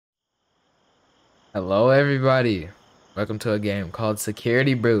Hello, everybody. Welcome to a game called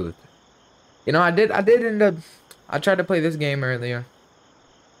Security Booth. I did end up. I tried to play this game earlier.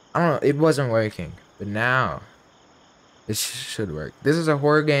 I don't know. It wasn't working, but now it should work. This is a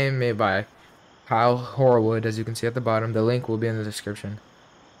horror game made by Kyle Horwood, as you can see at the bottom. The link will be in the description.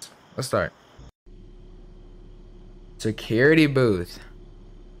 Let's start. Security Booth.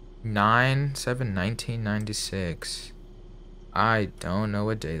 9/7/1996. I don't know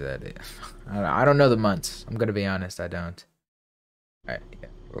what day that is. I don't know the months. I'm gonna be honest. I don't. Alright, yeah,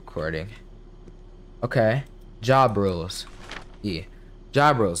 recording. Okay. Job rules. Yeah.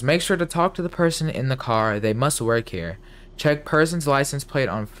 Job rules. Make sure to talk to the person in the car. They must work here. Check person's license plate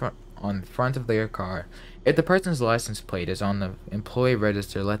on front of their car. If the person's license plate is on the employee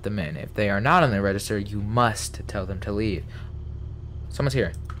register, let them in. If they are not on the register, you must tell them to leave. Someone's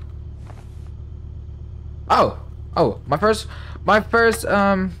here. Oh! Oh, my first, hold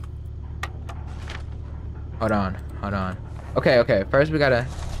on. Okay, first we gotta,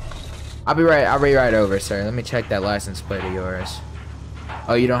 I'll be right over, sir. Let me check that license plate of yours.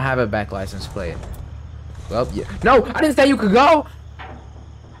 Oh, you don't have a back license plate. Well, yeah. No, I didn't say you could go!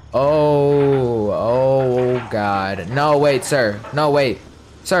 Oh, God. No, wait, sir. No, wait.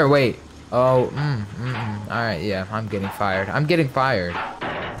 Sir, wait. Oh, alright, yeah, I'm getting fired.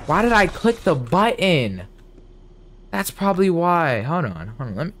 Why did I click the button? That's probably why. Hold on,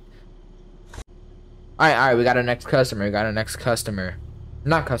 let me. Alright, we got a next customer.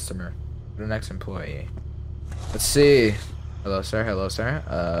 Not customer. The next employee. Let's see. Hello, sir.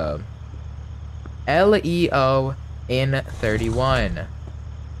 Leo in 31.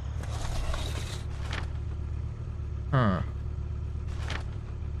 Huh.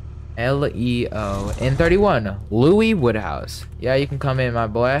 Leo in 31. Louis Woodhouse. Yeah, you can come in, my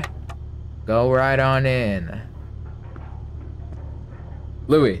boy. Go right on in.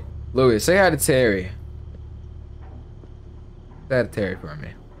 Louis, say hi to Terry. Say hi to Terry for me.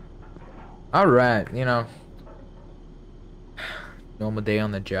 Alright, normal day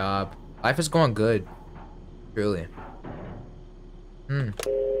on the job. Life is going good. Truly. No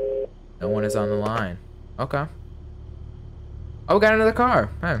one is on the line. Okay. Oh, we got another car.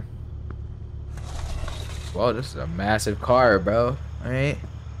 Hey. Well, this is a massive car, bro. Alright.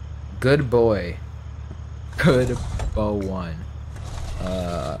 Good boy. Good bow one.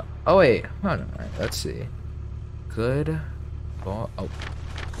 Oh wait, hold on. Alright, let's see. Good boy. Oh.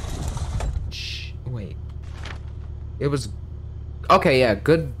 Shh. Wait. It was. Okay, yeah.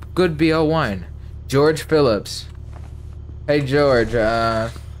 Good BO1. George Phillips. Hey George. You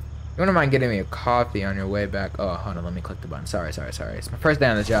wouldn't mind getting me a coffee on your way back? Oh, hold on. Let me click the button. Sorry. It's my first day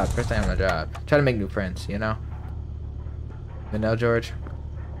on the job. Try to make new friends. You know. George.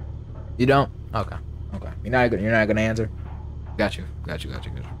 You don't? Okay. You're not gonna answer. Got you.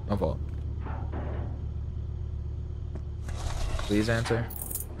 No fault. Please answer.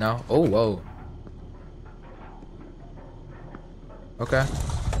 No? Oh, whoa. Okay.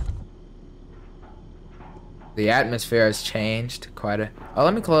 The atmosphere has changed quite a... Oh,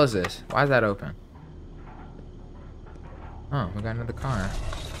 let me close this. Why is that open? Oh, we got another car.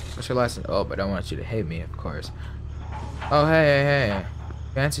 What's your license? Oh, but I don't want you to hate me, of course. Oh, hey.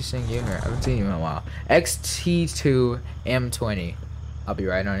 Fancy seeing you here. I haven't seen you in a while. XT2 M20. I'll be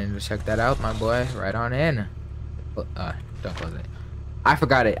right on in to check that out, my boy. Right on in. Don't close it. I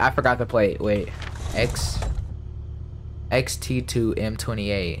forgot it. I forgot the plate. Wait. XT2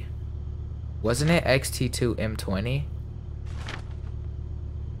 M28. Wasn't it XT2 M20?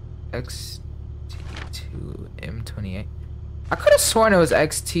 XT2 M28. I could have sworn it was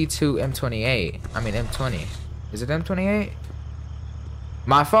XT2 M28. I mean M20. Is it M28?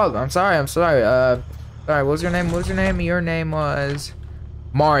 My fault. I'm sorry. Sorry, what was your name? Your name was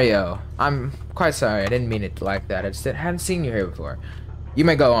Mario. I'm quite sorry. I didn't mean it like that. I just hadn't seen you here before. You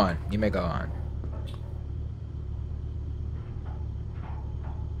may go on.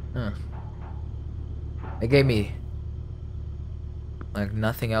 Huh. They gave me like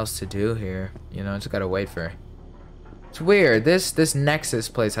nothing else to do here. Just gotta wait for. It's weird. This Nexus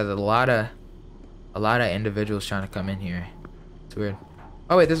place has a lot of individuals trying to come in here. It's weird.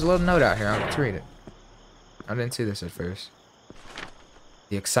 Oh wait, there's a little note out here. Let's read it. I didn't see this at first.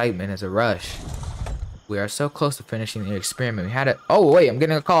 The excitement is a rush. We are so close to finishing the experiment. We had it. Oh wait, I'm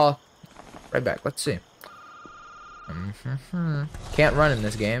getting a call. Right back. Let's see. Can't run in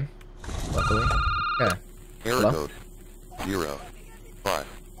this game. Luckily. Yeah. Error code 0 5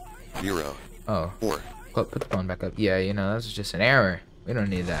 0 Oh. 4. Put the phone back up. Yeah, that's just an error. We don't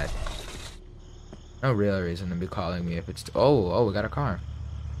need that. No real reason to be calling me if it's. Oh, we got a car.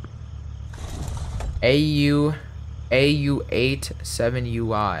 AU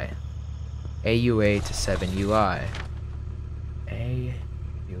 87UI. AU8 to 7UI. AU8.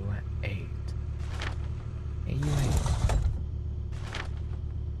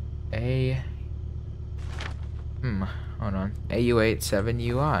 AU8. Hold on. AU8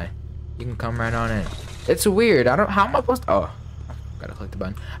 7UI. You can come right on in. It's weird. How am I supposed to, oh, gotta click the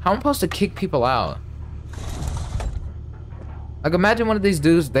button. How am I supposed to kick people out? Like, imagine one of these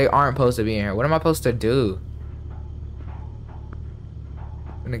dudes, they aren't supposed to be in here. What am I supposed to do?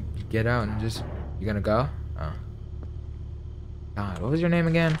 I'm gonna get out and just, you gonna go? Oh. God, what was your name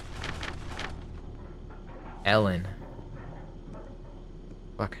again? Ellen.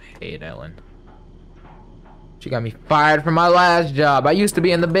 Fucking hate Ellen. She got me fired from my last job. I used to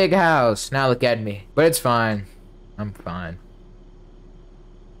be in the big house. Now look at me. But it's fine. I'm fine.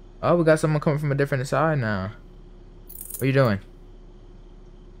 Oh, we got someone coming from a different side now. What are you doing?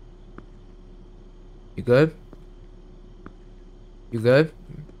 You good? You good?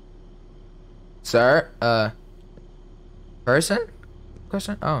 Sir? Person?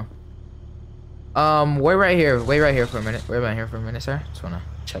 Question? Oh. Wait right here. Wait right here for a minute. Wait right here for a minute, sir. Just wanna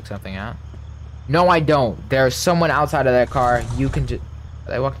check something out. No, I don't. There's someone outside of that car. You can just...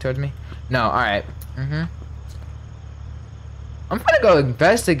 Are they walking towards me? No, alright. I'm gonna go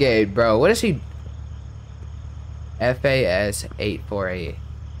investigate, bro. What is he... FAS 848.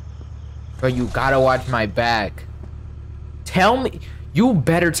 Bro, you gotta watch my back. Tell me... You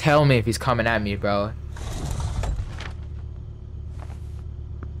better tell me if he's coming at me, bro.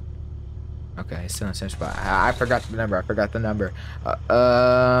 Okay, still in the same spot. I forgot the number. I forgot the number.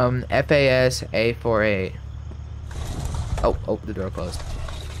 FAS 848. Oh, the door closed.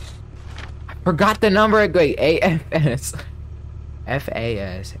 I forgot the number. Wait, AFS.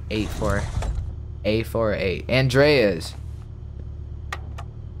 FAS 848. Andreas.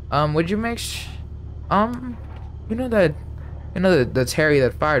 Would you make you know the Terry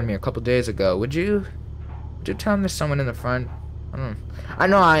that fired me a couple days ago? Would you tell him there's someone in the front? I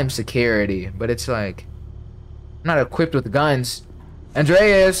know I am security, but it's like I'm not equipped with guns.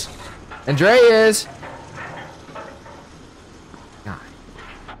 Andreas! God. Andreas.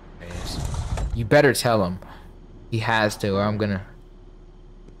 You better tell him. He has to, or I'm gonna...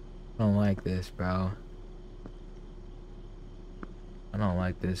 I don't like this, bro. I don't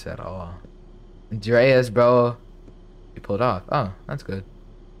like this at all. Andreas, bro. He pulled off. Oh, that's good.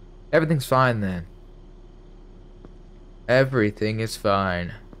 Everything's fine then. Everything is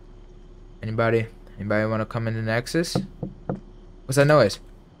fine. Anybody want to come into Nexus? What's that noise?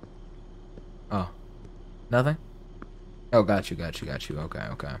 Oh, nothing? Oh, got you.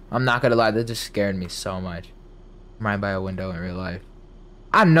 Okay. I'm not gonna lie, that just scared me so much. I'm right by a window in real life.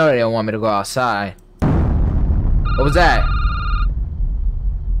 I know they don't want me to go outside. What was that?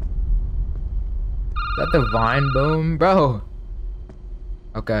 Is that the Vine Boom, bro?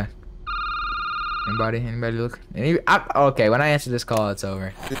 Okay. Anybody look? Okay, when I answer this call, it's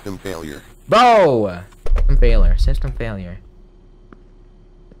over. System failure. Bro! System failure.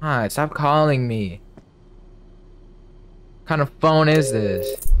 Alright, stop calling me. What kind of phone is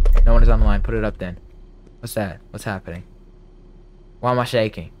this? No one is on the line. Put it up then. What's that? What's happening? Why am I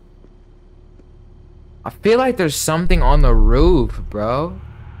shaking? I feel like there's something on the roof, bro.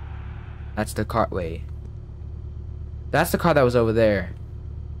 That's the car. Wait. That's the car that was over there.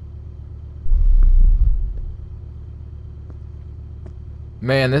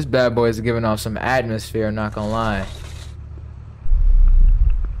 Man, this bad boy is giving off some atmosphere, I'm not gonna lie.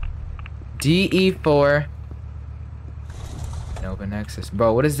 DE4. Open Nexus.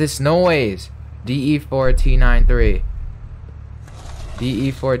 Bro, what is this noise? DE4T93.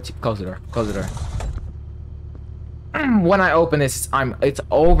 DE4T. Close the door. Close the door. When I open this, it's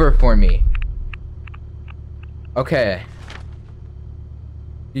over for me. Okay.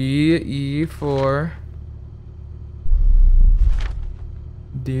 DE4.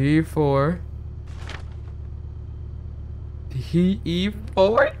 DE4.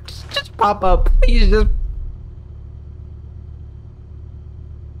 DE4. Just pop up, please. Just.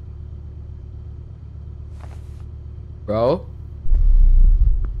 Bro,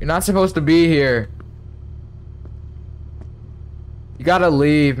 you're not supposed to be here. You gotta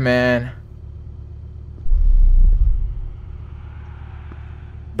leave, man.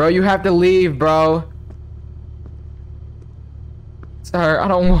 Bro, you have to leave, bro. Sir, I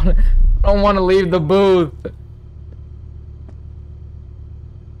don't want to leave the booth.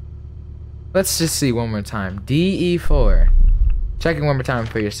 Let's just see one more time. DE4. Checking one more time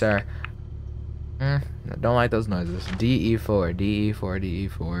for you, sir. Don't like those noises. DE4, DE4,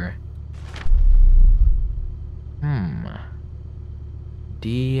 DE4.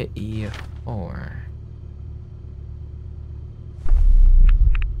 DE4.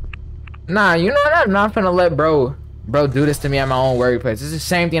 Nah, you know what? I'm not gonna let bro do this to me at my own workplace. This is the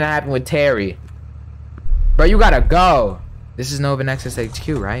same thing that happened with Terry. Bro, you gotta go. This is Nova Nexus HQ,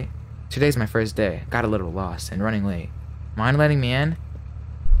 right? Today's my first day. Got a little lost and running late. Mind letting me in?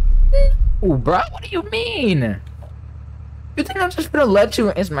 Ooh, bro, what do you mean? You think I'm just gonna let you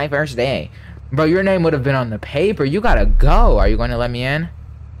in? It's my first day. Bro, your name would have been on the paper. You gotta go. Are you gonna let me in?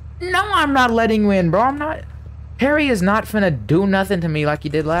 No, I'm not letting you in, bro. I'm not. Harry is not finna do nothing to me like he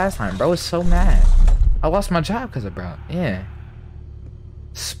did last time. Bro is so mad. I lost my job because of bro. Yeah.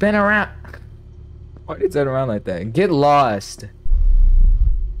 Spin around. Why did you turn around like that? Get lost.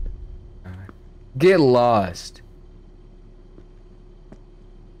 Get lost.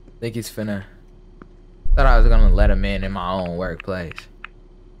 Think he's finna. Thought I was gonna let him in my own workplace.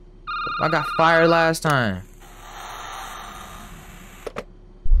 I got fired last time.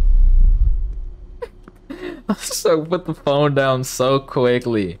 So put the phone down so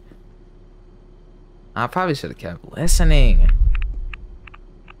quickly. I probably should have kept listening.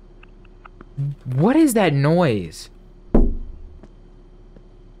 What is that noise?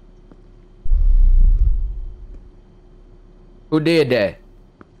 Who did that?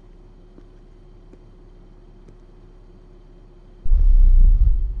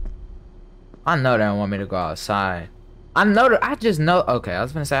 I know they don't want me to go outside. I know that. I just know. Okay, I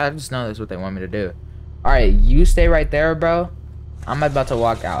was gonna say I just know that's what they want me to do. All right, you stay right there, bro. I'm about to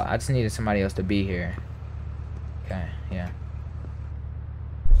walk out. I just needed somebody else to be here. Okay, yeah.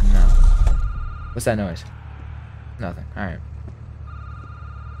 No. What's that noise? Nothing. All right.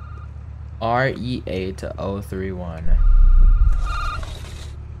 RE8 to 031.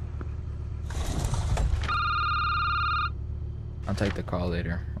 I'll take the call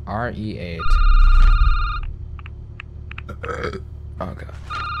later. RE8. Okay.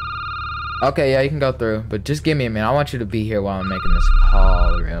 Okay, yeah, you can go through, but just give me a minute. I want you to be here while I'm making this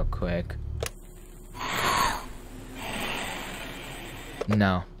call real quick.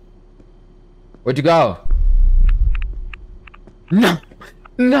 No. Where'd you go? No.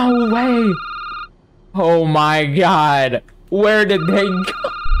 No way. Oh my god. Where did they go?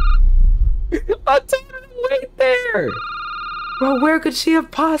 I told her to wait there. Bro, where could she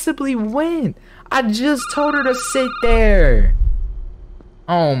have possibly went? I just told her to sit there.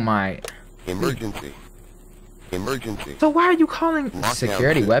 Oh my. Emergency. Emergency. So why are you calling Lockdown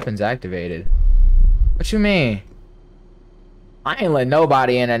security system. weapons activated? What you mean? I ain't let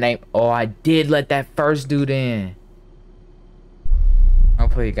nobody in and ain't. Oh, I did let that first dude in.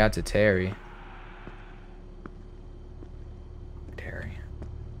 Hopefully he got to Terry. Terry.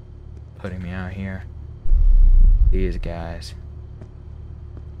 Putting me out here. These guys.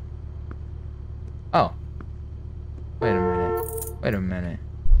 Oh. Wait a minute. Wait a minute.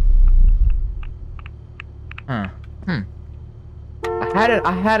 Huh.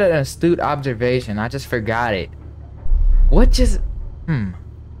 I had an astute observation. I just forgot it. What just I'm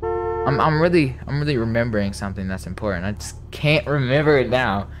really remembering something that's important. I just can't remember it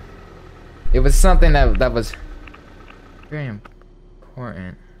now. It was something that was very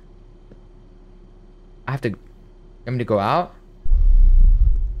important. I have to. You want me to go out?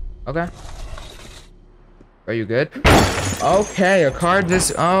 Okay. Are you good? Okay, a card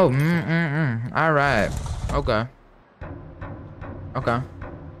just. Oh, all right. Okay. Okay.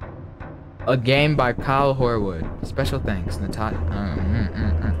 A game by Kyle Horwood. Special thanks, Natasha.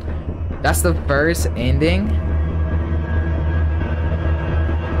 That's the first ending.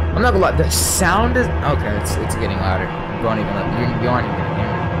 I'm not gonna lie. The sound is okay. It's getting louder. You won't even you aren't even gonna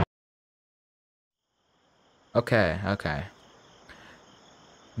hear me. Okay. Okay.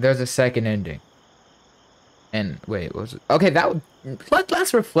 There's a second ending. And wait, what was it? Okay,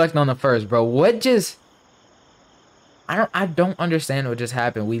 let's reflect on the first, bro. What just? I don't understand what just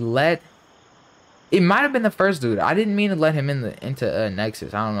happened. It might have been the first dude. I didn't mean to let him into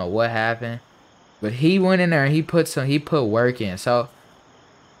Nexus. I don't know what happened, but he went in there and he put work in. So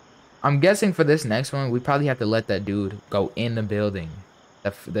I'm guessing for this next one, we probably have to let that dude go in the building.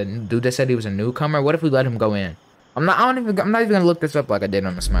 The dude that said he was a newcomer. What if we let him go in? I'm not even gonna look this up like I did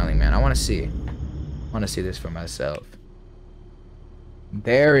on the Smiling Man. I want to see. I want to see this for myself.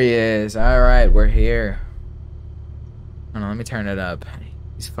 There he is. All right, we're here. Hold on, let me turn it up.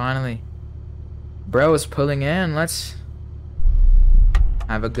 He's finally. Bro is pulling in. Let's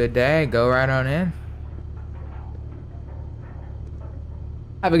have a good day. Go right on in.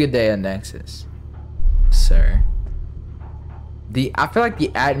 Have a good day at Nexus, sir. I feel like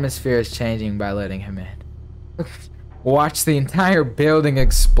the atmosphere is changing by letting him in. Watch the entire building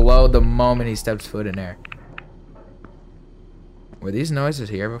explode the moment he steps foot in there. Were these noises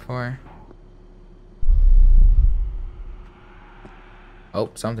here before? Oh,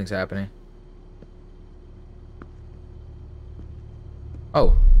 something's happening.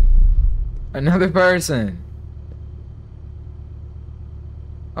 Oh. Another person.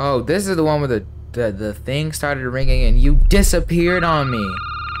 Oh, this is the one where the thing started ringing and you disappeared on me.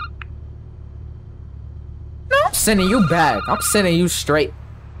 No, I'm sending you back. I'm sending you straight.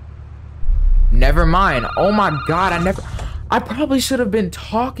 Never mind. Oh my god, I probably should have been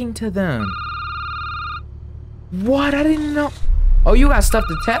talking to them. What? I didn't know. Oh, you got stuff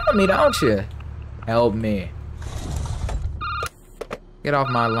to tell me, don't you? Help me. Get off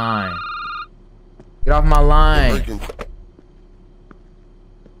my line. Get off my line. Emergency.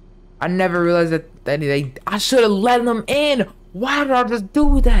 I never realized that I should have let them in. Why did I just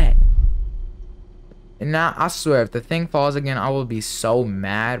do that? And now, I swear, if the thing falls again, I will be so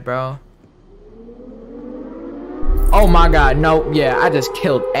mad, bro. Oh my god, no, yeah, I just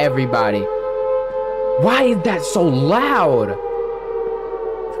killed everybody. Why is that so loud?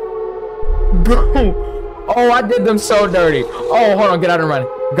 Bro, oh, I did them so dirty. Oh, hold on, get out and run.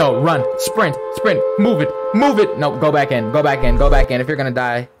 Go, run, sprint, move it. No, go back in. If you're gonna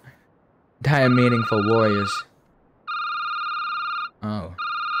die, die a meaningful warriors. Oh.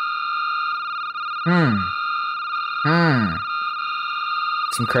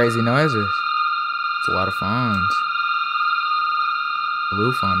 Some crazy noises. It's a lot of phones.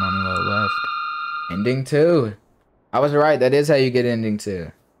 Blue phone on the lower left. Ending 2. I was right. That is how you get ending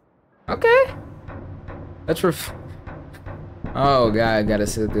 2. Okay. That's oh god, I gotta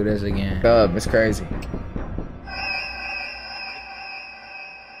sit through this again. It's crazy.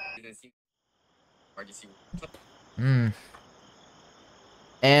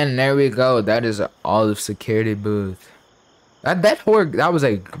 And there we go. That is all of Security Booth. That was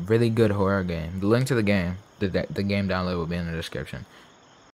a really good horror game. The link to the game, the game download will be in the description.